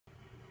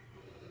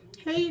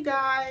Hey you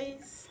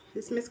guys,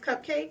 it's Miss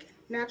Cupcake,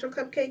 Natural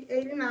Cupcake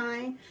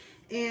 89,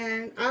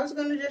 and I was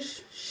going to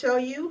just show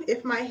you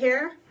if my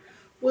hair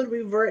would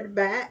revert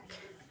back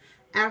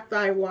after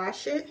I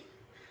wash it.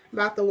 I'm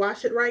about to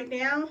wash it right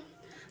now.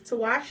 To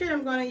wash it,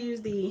 I'm going to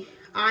use the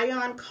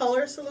Ion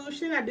Color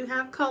Solution. I do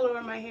have color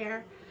on my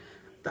hair.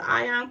 The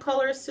Ion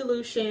Color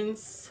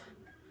Solutions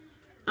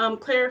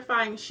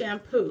Clarifying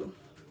Shampoo.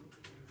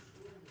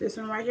 This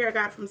one right here I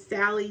got from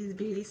Sally's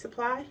Beauty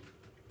Supply.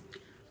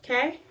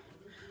 Okay.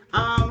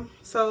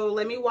 So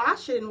let me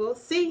wash it and we'll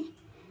see.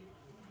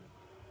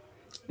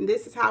 And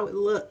this is how it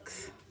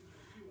looks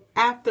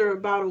after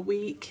about a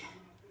week.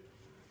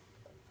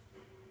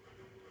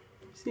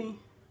 See?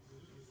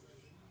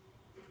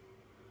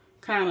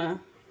 Kind of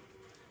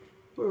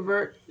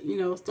revert,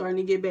 starting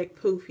to get back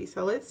poofy.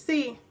 So let's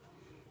see.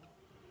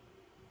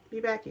 Be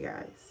back, you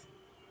guys.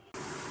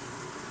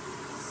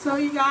 So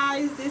you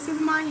guys, this is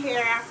my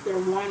hair after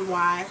one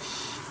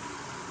wash.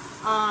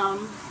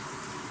 I'm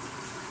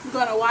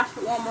gonna wash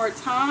it one more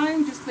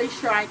time, just make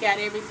sure I got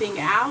everything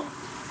out.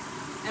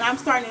 And I'm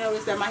starting to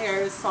notice that my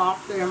hair is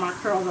softer and my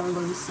curls are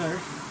looser.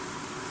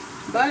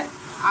 But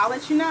I'll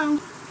let you know.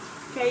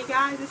 Okay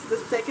guys, this is the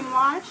second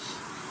wash.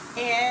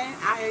 And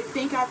I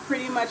think I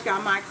pretty much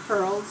got my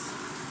curls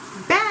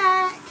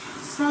back.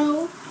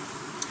 So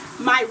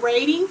my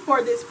rating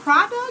for this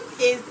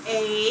product is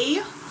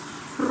A+.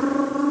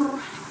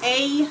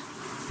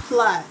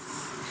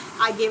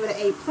 I give it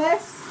an A+.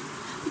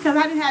 Because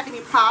I didn't have any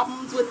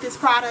problems with this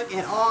product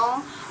at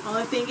all.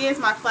 Only thing is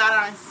my flat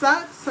iron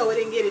sucked, so it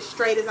didn't get as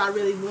straight as I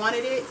really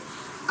wanted it.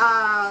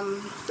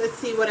 Let's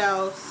see what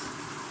else.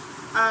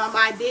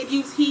 I did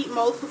use heat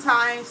multiple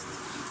times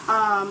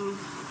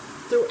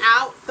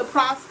throughout the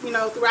process.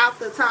 Throughout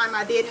the time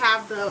I did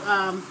have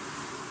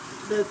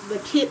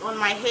the kit on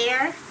my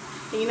hair.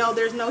 And,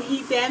 there's no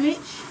heat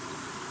damage.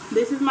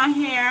 This is my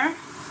hair.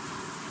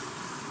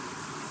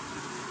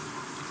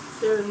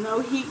 There's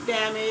no heat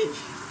damage.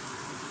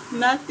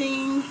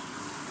 Nothing.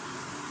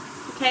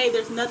 Okay,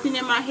 there's nothing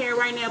in my hair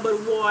right now but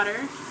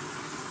water.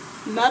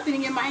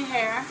 Nothing in my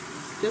hair.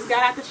 Just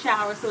got out the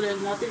shower, so there's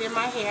nothing in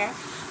my hair.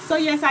 So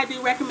yes, I do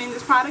recommend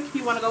this product if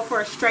you want to go for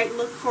a straight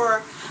look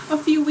for a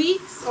few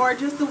weeks or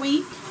just a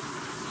week.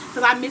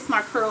 Because I miss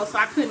my curls, so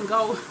I couldn't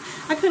go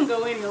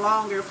any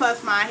longer.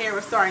 Plus my hair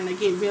was starting to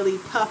get really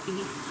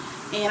puffy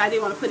and I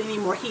didn't want to put any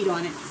more heat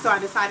on it. So I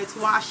decided to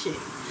wash it.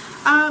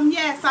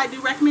 Yes, I do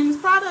recommend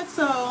this product,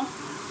 so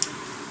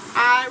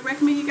I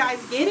recommend you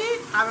guys get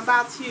it. I'm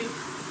about to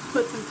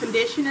put some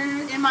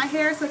conditioner in my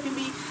hair so it can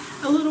be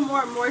a little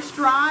more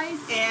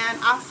moisturized. And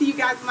I'll see you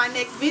guys in my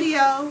next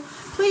video.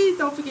 Please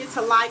don't forget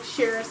to like,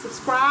 share, and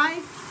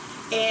subscribe.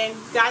 And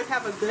you guys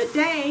have a good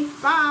day.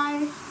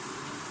 Bye.